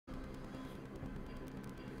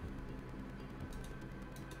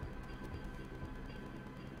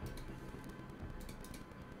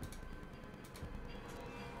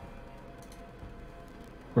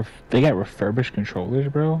They got refurbished controllers,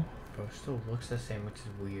 bro. Bro, it still looks the same, which is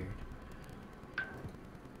weird.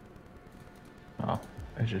 Oh,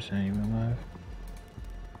 it's just ain't even live.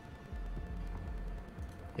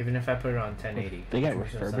 Even if I put it on 1080. They got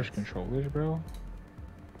refurbished controllers, bro.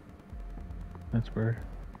 That's weird.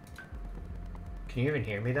 Can you even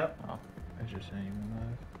hear me though? Oh, it's just ain't even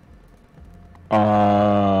live.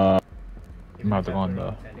 I'm about to go on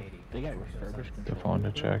the. They got refurbished the phone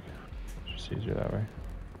to check. It's just easier that way.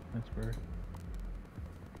 That's weird.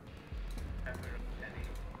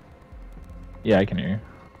 Yeah, I can hear you.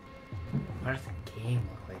 Why does the game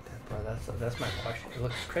look like that, bro? That's my question. It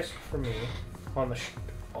looks crisp for me on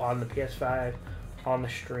the PS5, on the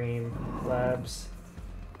stream labs,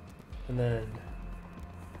 and then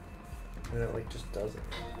it like just doesn't.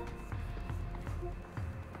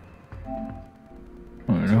 I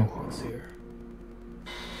don't know. Let's see here.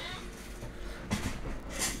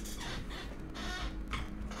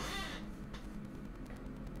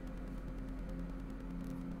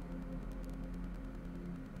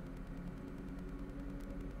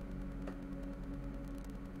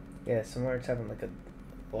 Yeah, somewhere it's having like a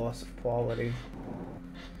loss of quality.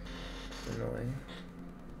 It's annoying.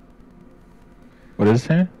 What is it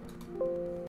saying?